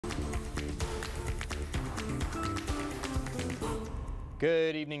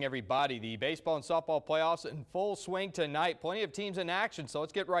Good evening, everybody. The baseball and softball playoffs in full swing tonight. Plenty of teams in action, so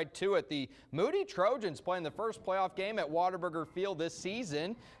let's get right to it. The Moody Trojans playing the first playoff game at Whataburger Field this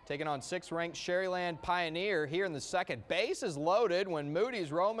season, taking on 6th-ranked Sherryland Pioneer. Here in the second, base is loaded when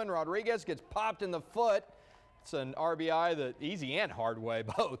Moody's Roman Rodriguez gets popped in the foot. It's an RBI, the easy and hard way,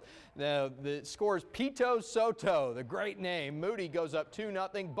 both. Now, the scores Pito Soto, the great name. Moody goes up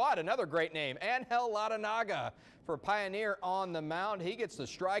 2-0, but another great name, Angel Latanaga for Pioneer on the mound. He gets the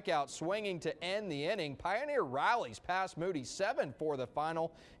strikeout swinging to end the inning. Pioneer rallies past Moody 7 for the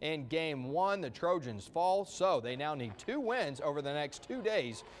final in Game 1. The Trojans fall, so they now need 2 wins over the next 2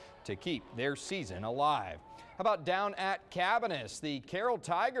 days to keep their season alive. How about down at Cabinus? The Carroll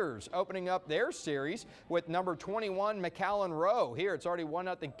Tigers opening up their series with number 21 McAllen Rowe. Here it's already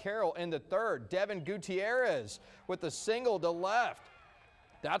 1-0 Carroll in the third. Devin Gutierrez with the single to left.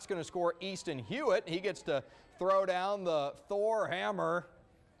 That's going to score Easton Hewitt. He gets to throw down the Thor hammer.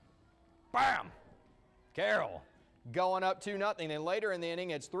 Bam! Carroll going up 2-0. Then later in the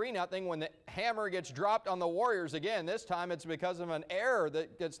inning, it's 3-0 when the hammer gets dropped on the Warriors again. This time it's because of an error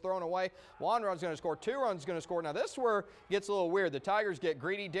that gets thrown away. 1 run's going to score, 2 runs going to score. Now this is where it gets a little weird. The Tigers get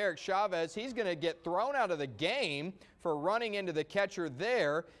greedy. Derek Chavez, he's going to get thrown out of the game for running into the catcher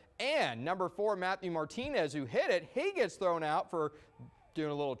there. And number 4, Matthew Martinez, who hit it, he gets thrown out for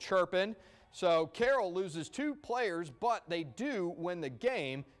doing a little chirping. So Carroll loses 2 players, but they do win the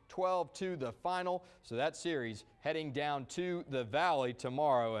game 12-2 the final. So that series heading down to the Valley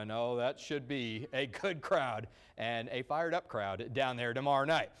tomorrow. And oh, that should be a good crowd and a fired up crowd down there tomorrow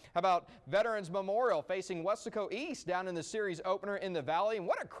night. How about Veterans Memorial facing Weslaco Eas down in the series opener in the Valley? And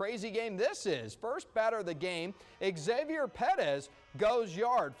what a crazy game this is. First batter of the game, Xavier Perez goes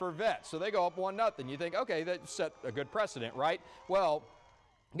yard for Vets. So they go up 1-0. You think, okay, that set a good precedent, right? Well,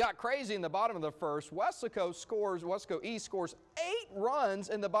 got crazy in the bottom of the first. Weslaco East scores 8 runs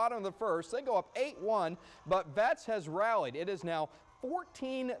in the bottom of the first. They go up 8-1, but Vets has rallied. It is now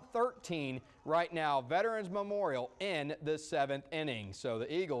 14-13 right now. Veterans Memorial in the 7th inning. So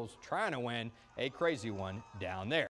the Eagles trying to win a crazy one down there.